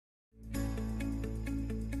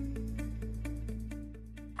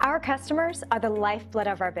Our customers are the lifeblood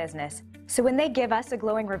of our business, so when they give us a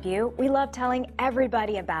glowing review, we love telling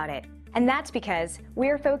everybody about it. And that's because we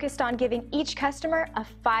are focused on giving each customer a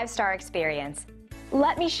 5-star experience.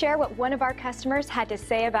 Let me share what one of our customers had to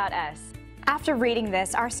say about us. After reading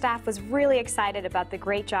this, our staff was really excited about the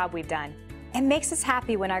great job we've done. It makes us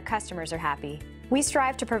happy when our customers are happy. We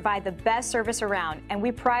strive to provide the best service around, and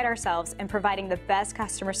we pride ourselves in providing the best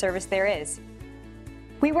customer service there is.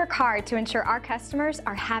 We work hard to ensure our customers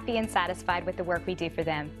are happy and satisfied with the work we do for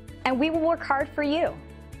them, and we will work hard for you.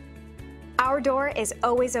 Our door is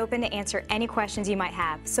always open to answer any questions you might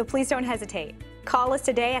have, so please don't hesitate. Call us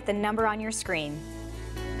today at the number on your screen.